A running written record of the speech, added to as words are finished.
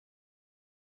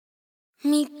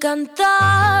Mi cantar,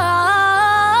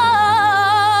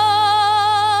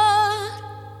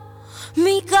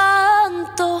 mi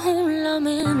canto es un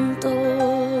lamento.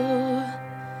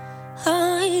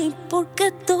 Ay, porque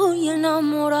estoy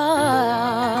enamorada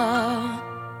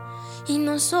y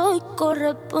no soy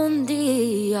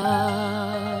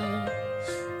correspondida.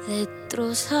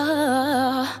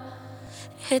 Destrozada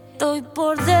estoy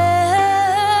por dentro.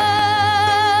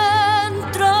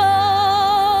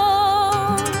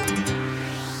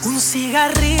 Un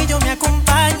cigarrillo me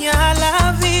acompaña al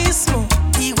abismo.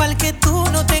 Igual que tú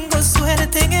no tengo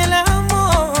suerte en el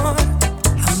amor.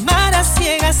 Amar a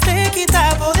ciegas te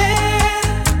quita poder.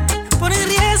 Pone en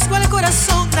riesgo al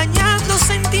corazón dañando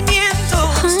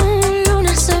sentimientos. El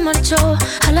lunes se marchó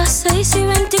a las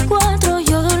 6:24.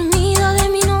 Yo dormida de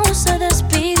mí no se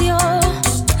despidió.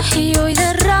 Y hoy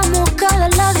derramo cada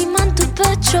lágrima en tu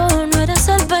pecho. No eres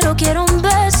él pero quiero un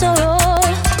beso.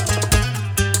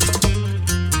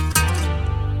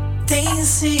 Te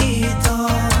incito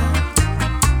a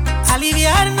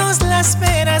aliviarnos las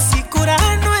penas y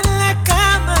curarnos en la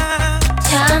cama.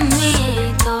 Te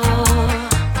admito,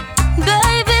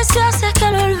 baby, si haces que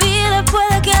lo olvide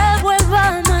puede que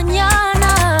vuelva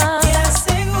mañana. Te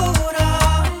aseguro,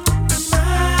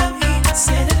 mami,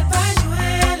 ser el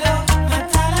pañuelo,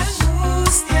 mata la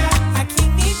angustia aquí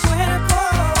en mi cuerpo.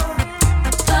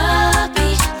 Papi,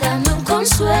 dame un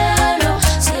consuelo,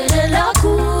 si eres la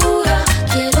cura,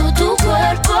 quiero tu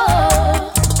cuerpo.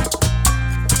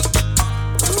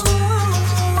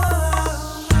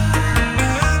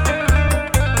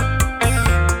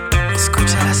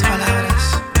 Escucha las palabras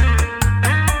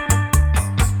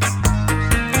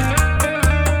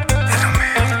de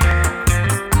Romeo.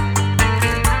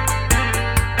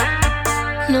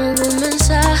 No hubo un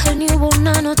mensaje ni hubo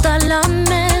una nota en la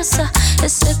mesa.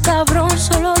 Ese cabrón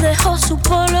solo dejó su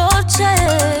poloche.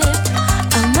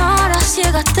 Amar a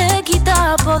ciegas te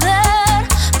quita poder,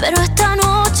 pero esta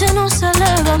noche nos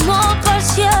elevamos pa'l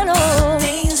cielo.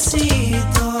 Te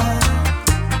incito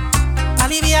a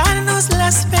aliviarnos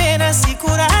las penas y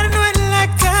curarnos en la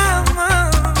cama.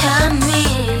 Te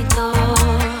admito,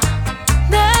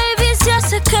 baby, si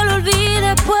haces que lo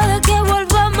olvide puede que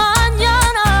vuelva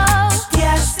mañana. Te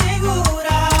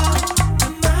aseguro,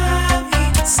 mami,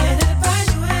 ser el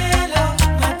pañuelo,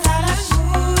 mata la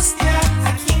angustia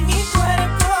aquí en mi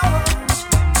cuerpo.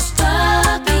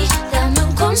 Papi, dame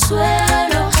un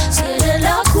consuelo, si eres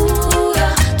la cura,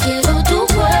 quiero tu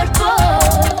cuerpo.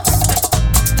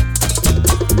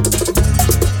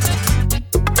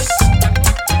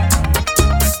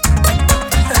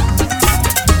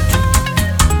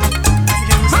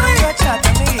 Mami, bachata,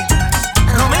 amiguita.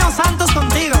 Romeo Santos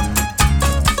contigo.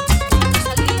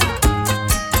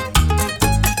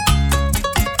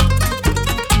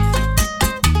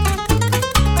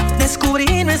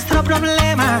 Descubrí nuestro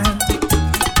problema.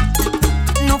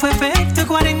 No fue efecto de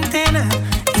cuarentena.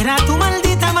 Era tu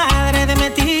maldita madre de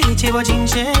metiche y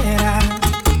bochinchera.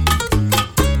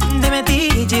 De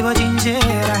metiche y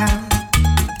bochinchera.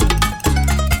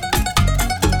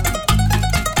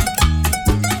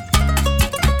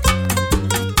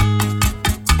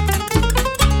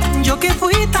 Yo que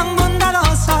fui tan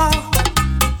bondadoso,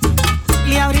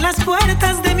 le abrí las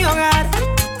puertas de mi hogar.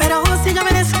 Pero si yo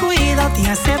me descuido, te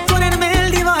hace ponerme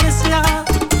el divorcio.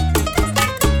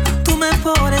 Tú me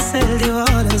pones el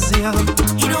divorcio.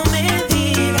 Y no me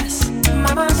digas,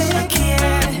 mamá te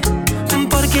quiere,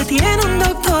 porque tiene un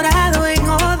doctorado en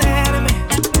joderme.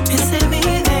 Es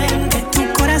evidente,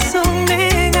 tu corazón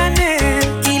me gané.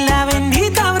 Y la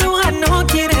bendita bruja no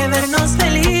quiere vernos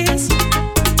feliz.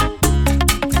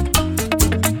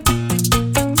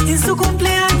 En su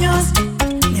cumpleaños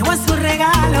llegó a su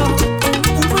regalo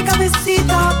un buen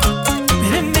cafecito,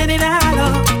 pero envenenado.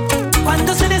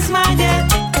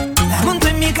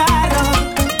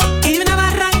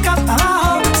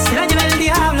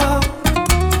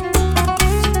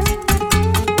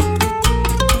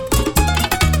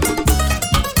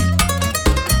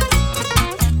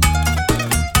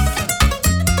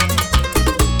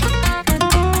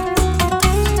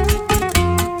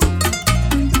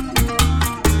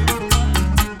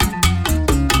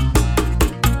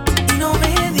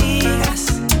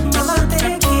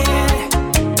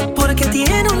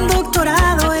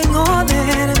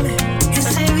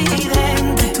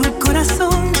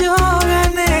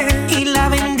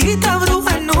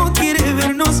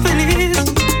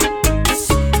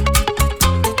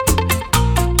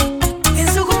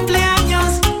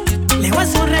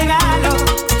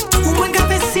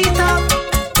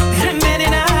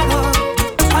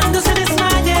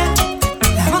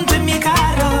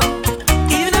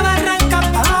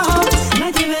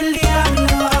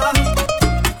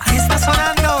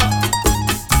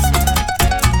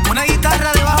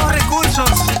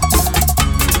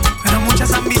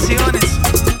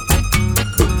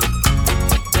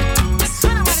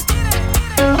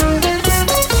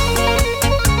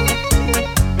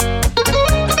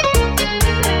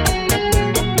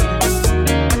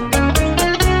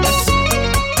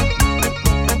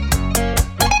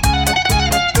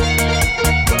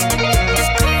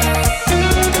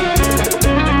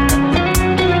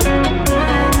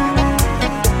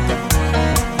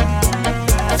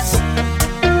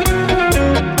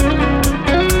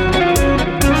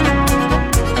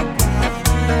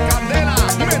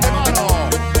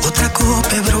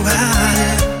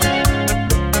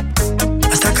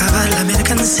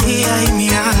 día y mi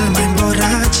alma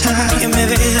emborracha, que me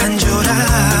vean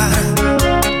llorar.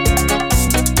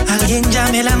 Alguien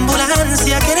llame la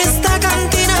ambulancia, que en esta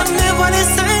cantina me voy a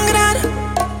desangrar.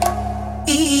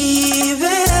 Y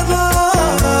bebo,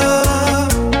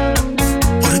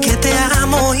 porque te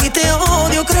amo y te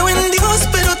odio. Creo en Dios,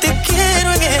 pero te quiero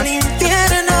en el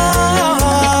infierno.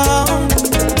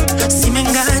 Si me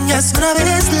engañas una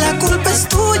vez, la culpa es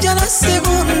tuya, la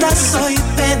segunda soy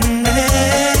pendejo.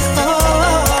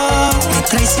 Me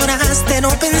traicionaste, no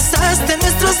pensaste en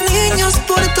nuestros niños,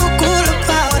 por tu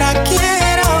culpa ahora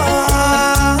quiero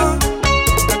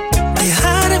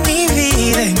dejar mi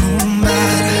vida en un bar.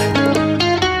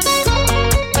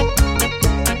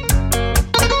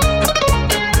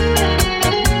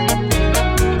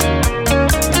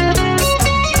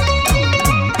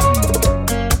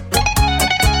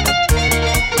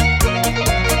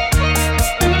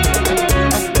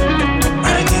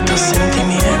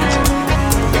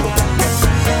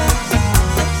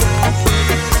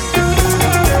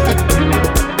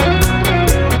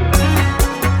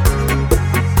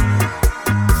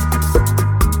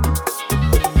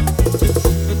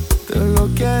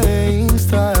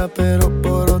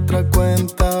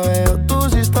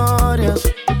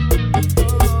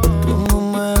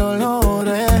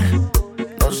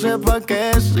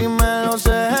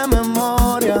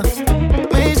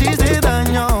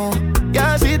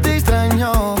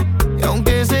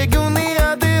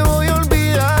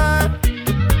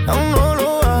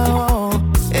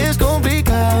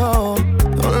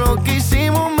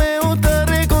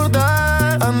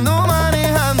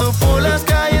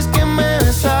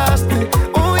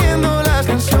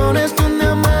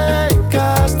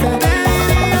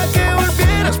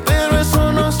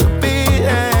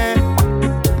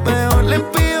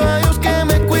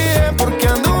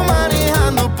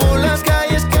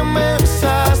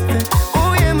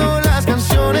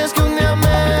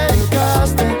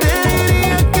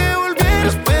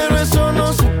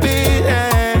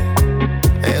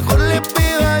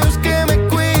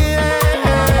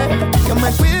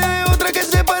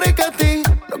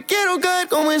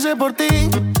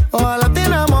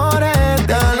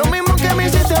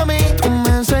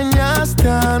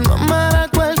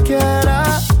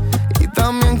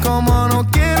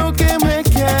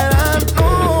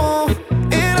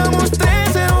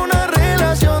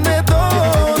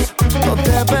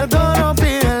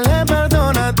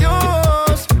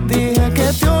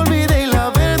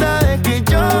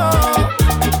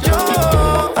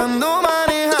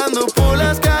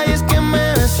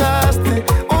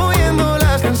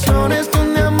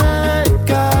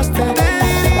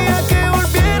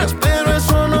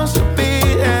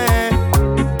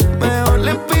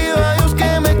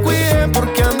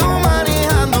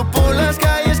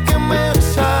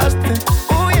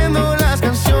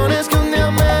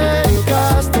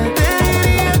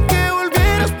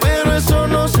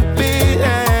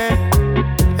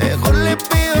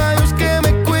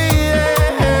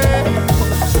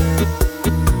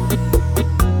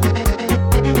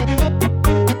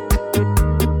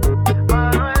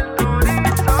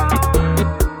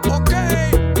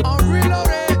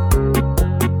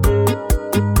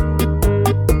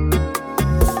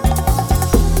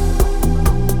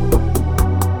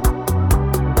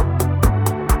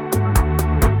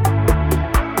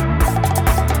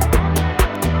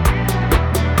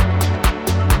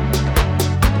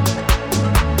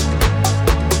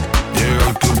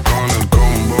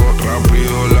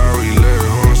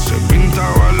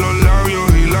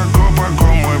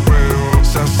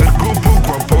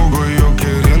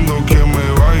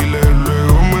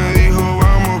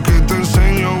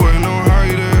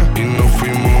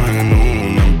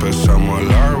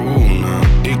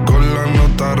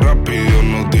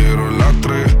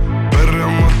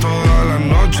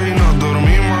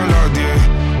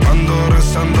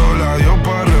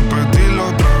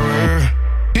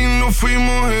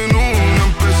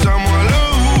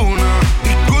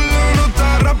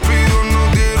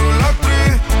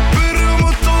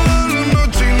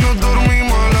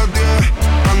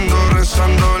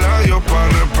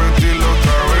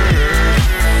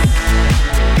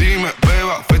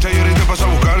 Fecha y ahorita paso a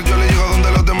buscar, yo le llego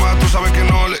donde los demás, tú sabes que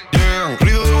no le llegan.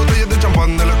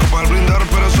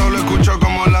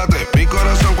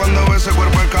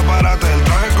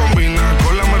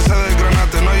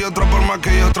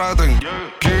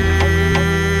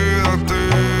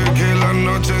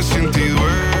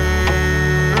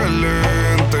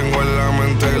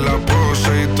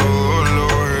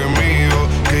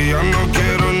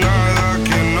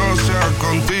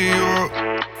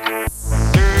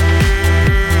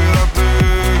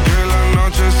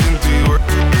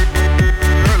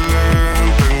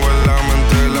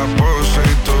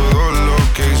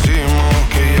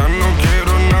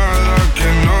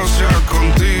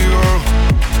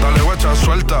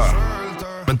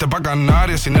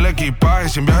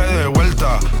 sin viaje de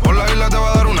vuelta. Por la isla te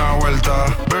va a dar una vuelta.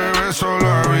 Bebé, solo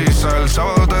avisa. El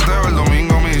sábado teteo, el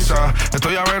domingo misa.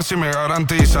 Estoy a ver si me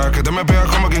garantiza que te me pegas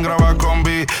como quien graba con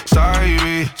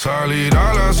B-Side. Salir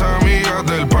a las amigas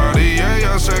del party y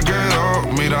ella se quedó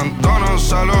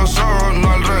mirándonos a los ojos,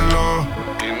 no al reloj.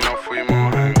 Y nos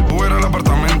fuimos en Uber al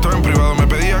apartamento en privado. Me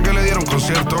pedía que le diera un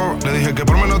concierto. Le dije que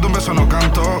por menos de un beso no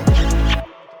canto.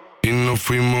 Y nos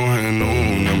fuimos en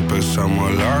una, empezamos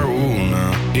a la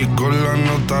 1. Y con la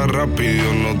nota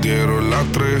rápido nos dieron las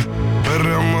 3.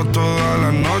 Perreamos toda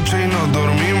la noche y nos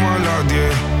dormimos a las 10.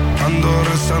 Ando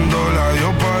rezando la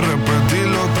Dios para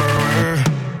repetirlo otra vez.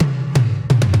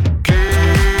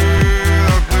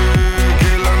 Quédate,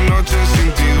 que la noche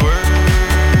sin ti duele.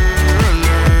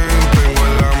 Tengo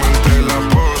en la mente la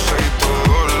pose y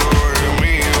todo lo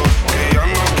gemido. Que ya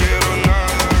no quiero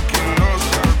nada que no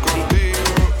sea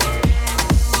contigo.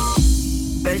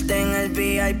 Verte en el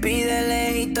VIP de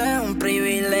lejito es un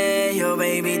privilegio.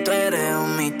 Baby, tú eres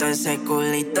un mito, ese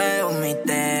culito es un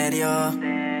misterio.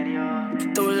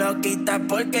 Tú lo quitas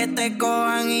porque te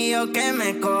cojan y yo que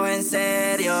me cojo en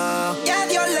serio. Y a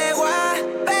Dios le voy a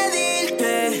pedir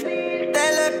que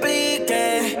te lo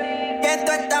explique. Que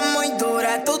tú estás muy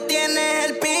dura, tú tienes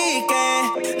el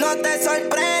pique. No te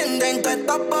sorprenden todos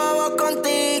estos bobos con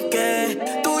tique.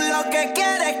 Tú lo que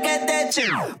quieres es que te eche.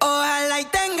 Ojalá y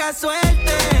tengas suerte.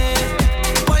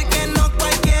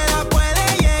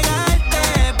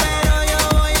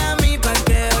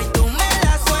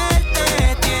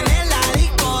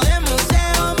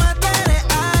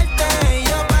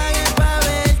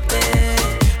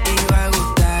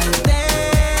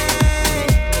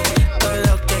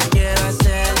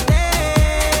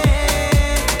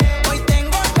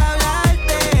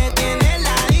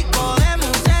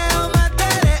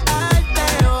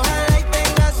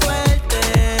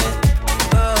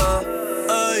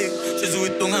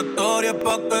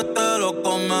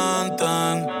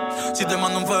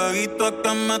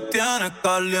 Que me tienes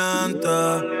caliente.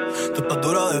 Tú estás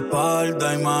dura de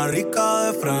espalda y más rica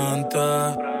de frente.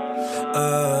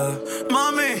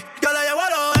 Mami, yo la llevo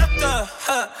al oeste.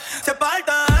 Se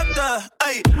parte este.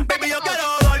 Ey, baby, yo quiero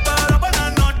darte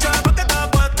buenas noches pa' que te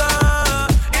acuestes.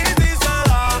 Y si se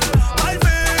da, al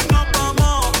fin nos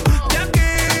vamos de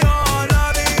aquí. Ojalá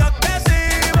digas que sí,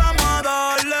 vamos a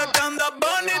darle que andas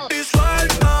bonita y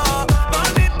suelta.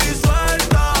 Bonita y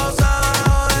suelta. Se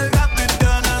dejó del gato y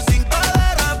tiene 5 de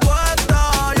respuesta.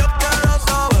 Yo quiero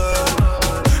saber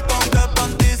con qué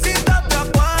panticita te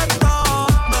acuestas.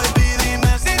 Baby,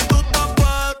 dime si tú estás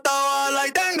puesta. Ojalá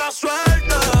y tengas suerte.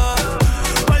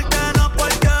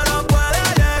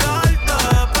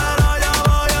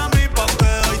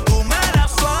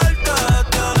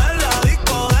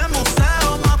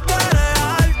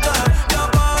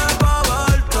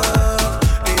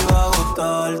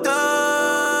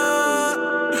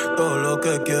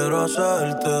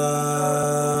 Hacerte.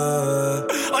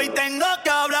 Hoy tengo que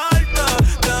hablarte.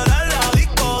 Que eres la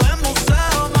disco de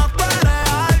museo, más tú eres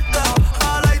alta.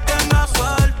 Ojalá y tengas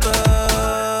suerte.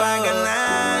 Pa'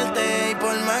 ganarte. Y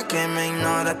por más que me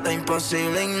ignoras, está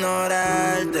imposible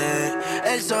ignorarte.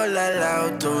 El sol al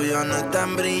lado tuyo no es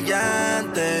tan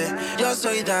brillante. Yo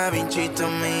soy Da Vinci, tú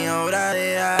mi obra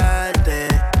de arte.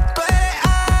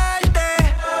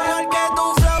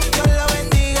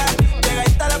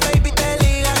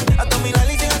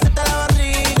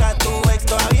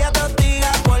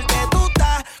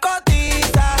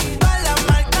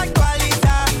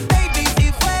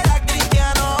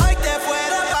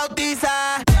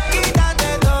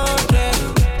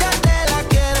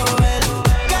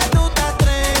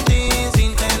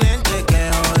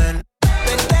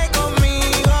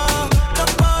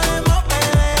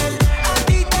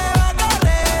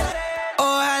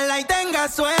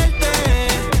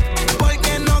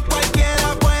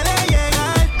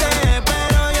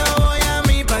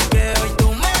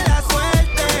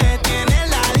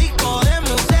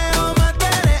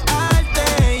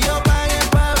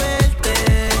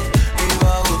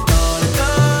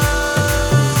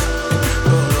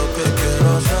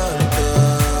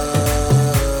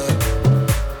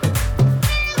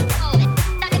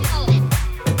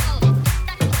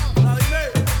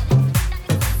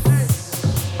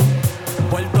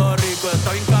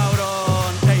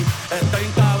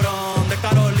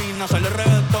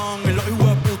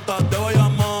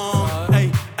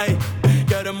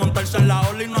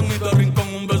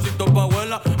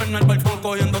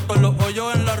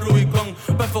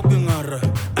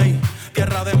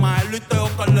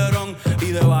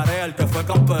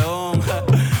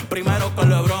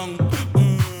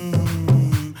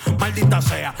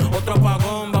 Sea otro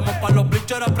apagón, vamos pa' los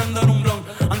bleachers a prender un blon.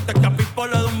 Antes que a Pipo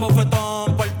le dé un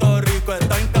bofetón. Puerto Rico está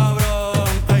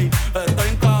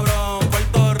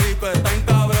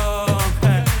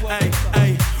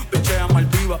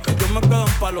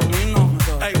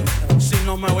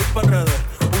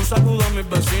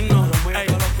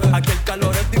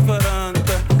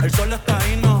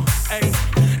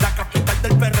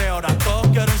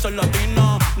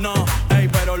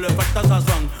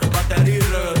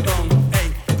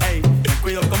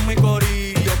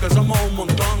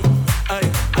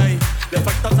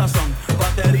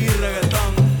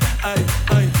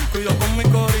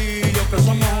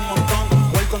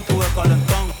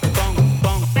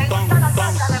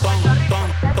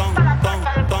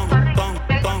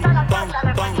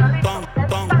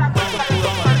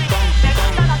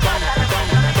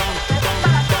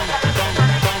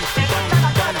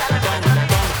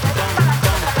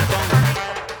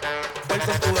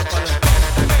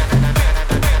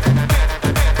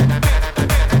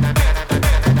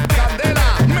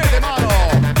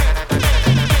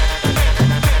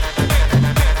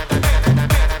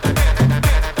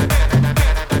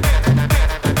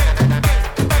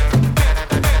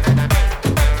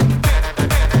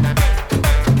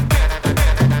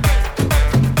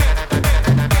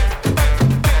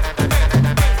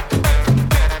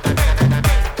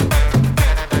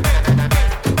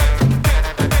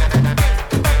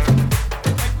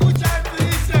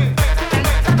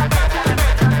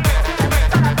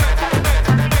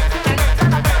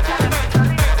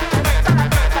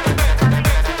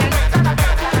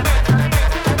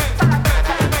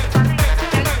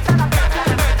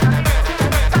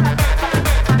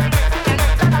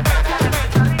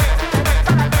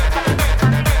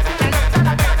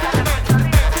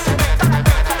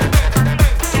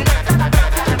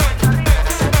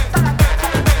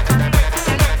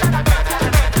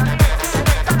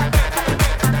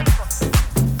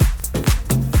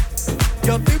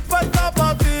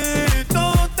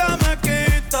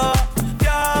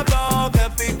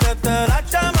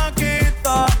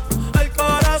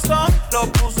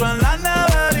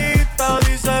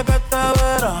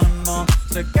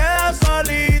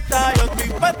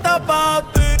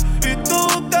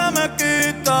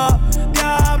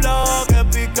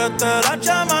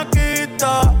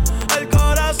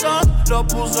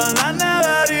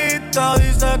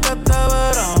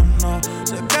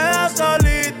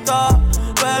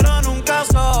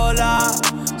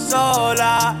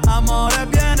sola. Amores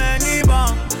vienen y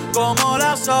van como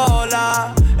la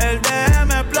sola. El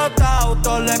DM explota,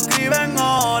 autos le escriben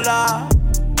hola.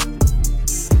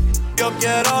 Yo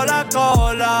quiero la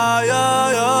cola,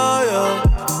 yo, yo, yo.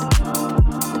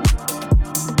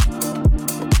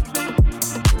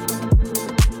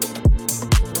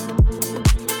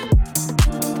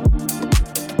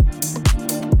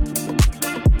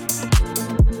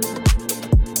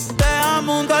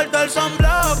 Montarte el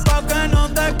sunblock pa' que no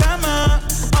te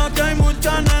quemes. Aquí hay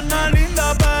mucha nena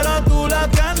linda, pero tú la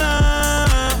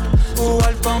tienes.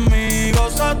 Jugar conmigo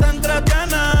se te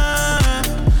entretiene.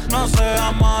 No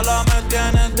seas mala, me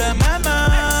tienes de meme.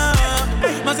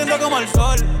 Me siento como el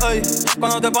sol, ey,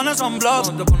 cuando te pones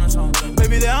sunblock.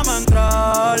 Baby, déjame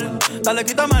entrar, dale,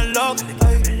 quítame el lock,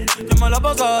 ey. Yo me la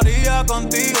pasaría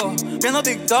contigo, viendo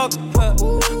TikTok,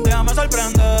 déjame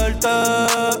sorprenderte,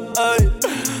 ey.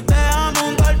 Déjame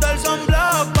untarte el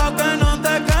sunblock pa' que no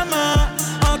te quemes.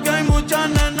 Aquí hay muchas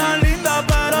nenas lindas,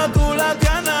 pero tú la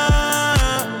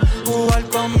tienes. Jugar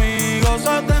conmigo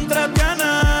se te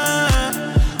entretiene.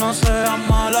 No seas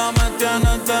mala, me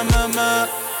tienes de meme.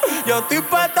 Yo estoy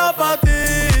puesta pa'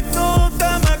 ti, tú te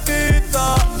me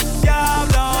quitas.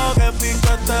 Diablo, que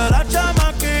piquete la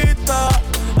chamaquita.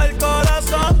 El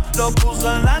corazón lo puse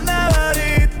en la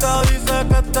neverita. Dice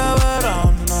que este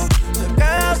verano se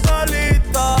queda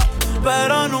solita,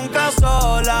 pero nunca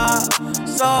sola,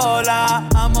 sola.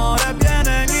 Amores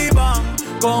vienen y van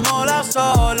como la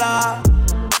sola.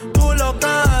 Tú lo que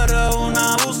eres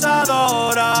una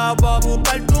abusadora, pa'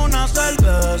 buscarte una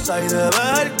cerveza y de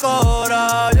ver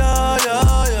cora, yeah,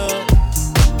 yeah, yeah.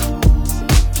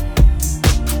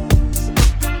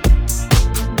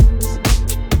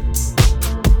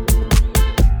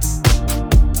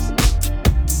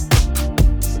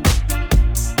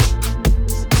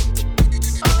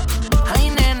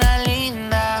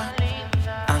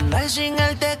 Sin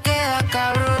él te queda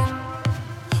cabrón.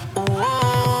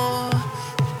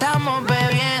 Estamos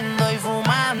bebiendo y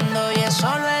fumando y es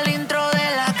solo el intro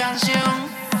de la canción.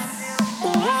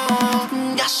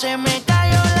 Ya se me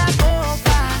cayó la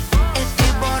copa.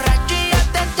 Estoy borracho y ya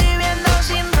te estoy viendo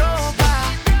sin ropa.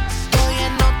 Estoy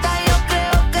en nota, yo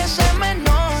creo que se me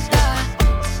nota.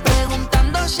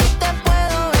 Preguntando si te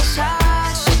puedo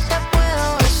besar, si te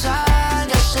puedo besar.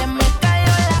 Ya se me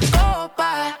cayó la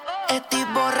copa. Estoy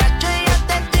borracho.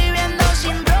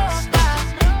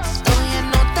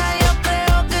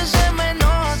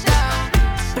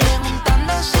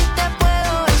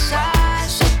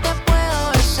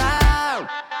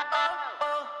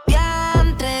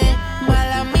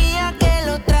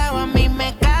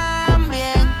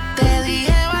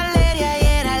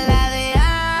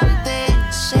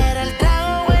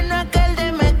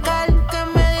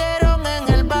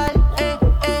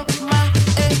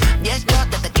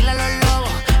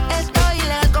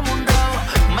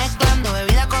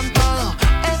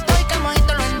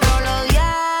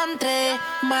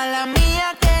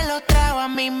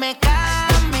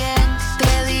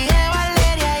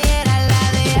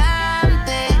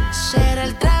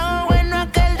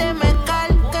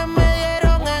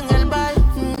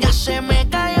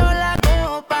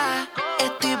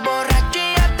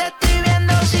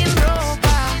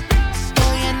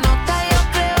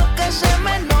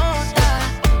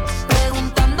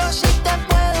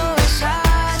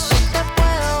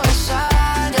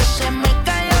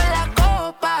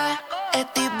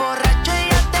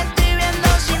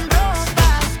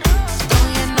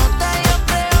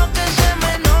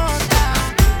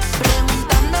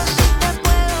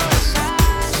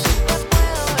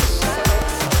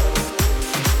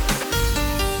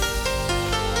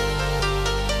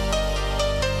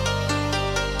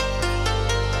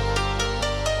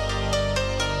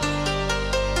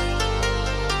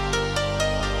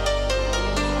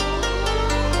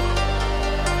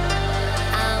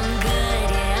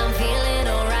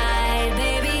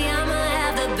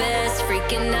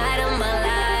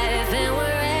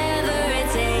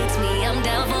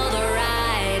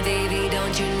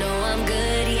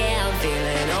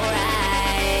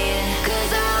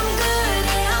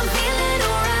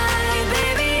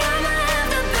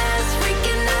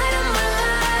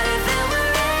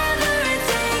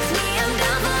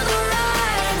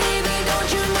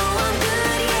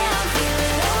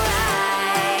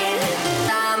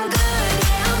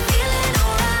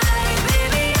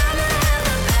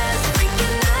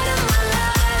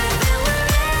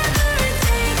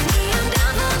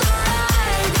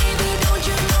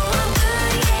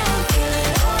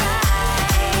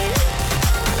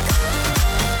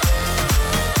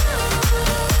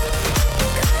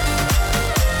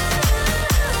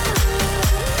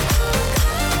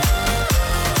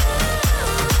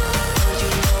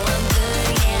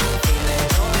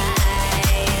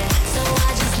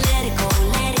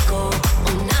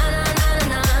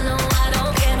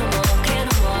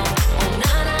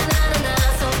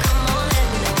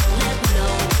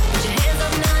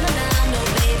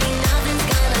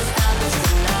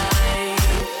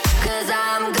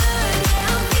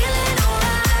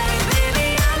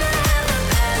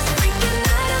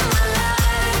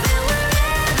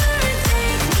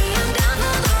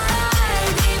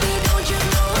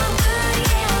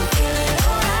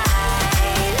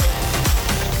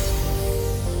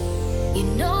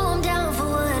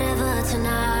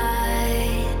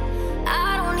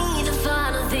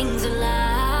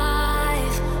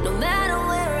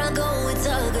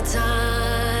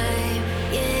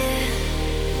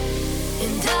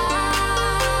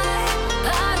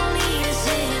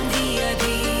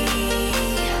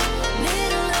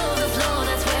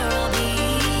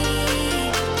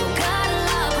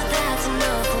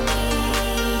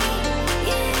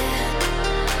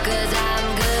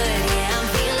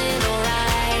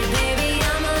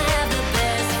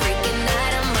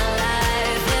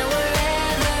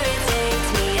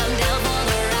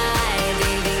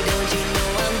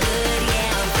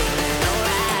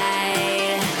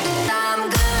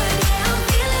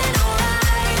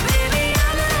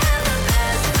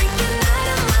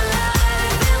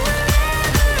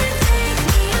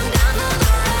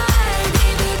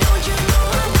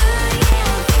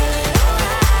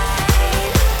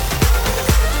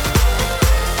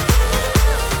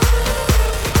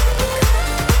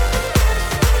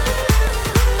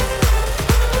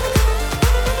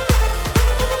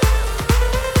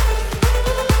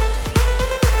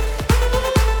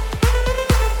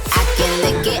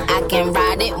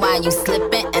 when you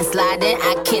slipping and sliding.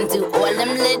 I can do all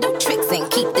them little tricks and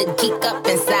keep the geek up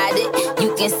inside it.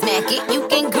 You can smack it, you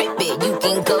can grip it, you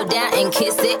can go down and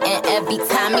kiss it. And every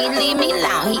time he leave me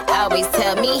alone, he always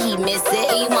tell me he miss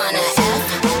it. He wanna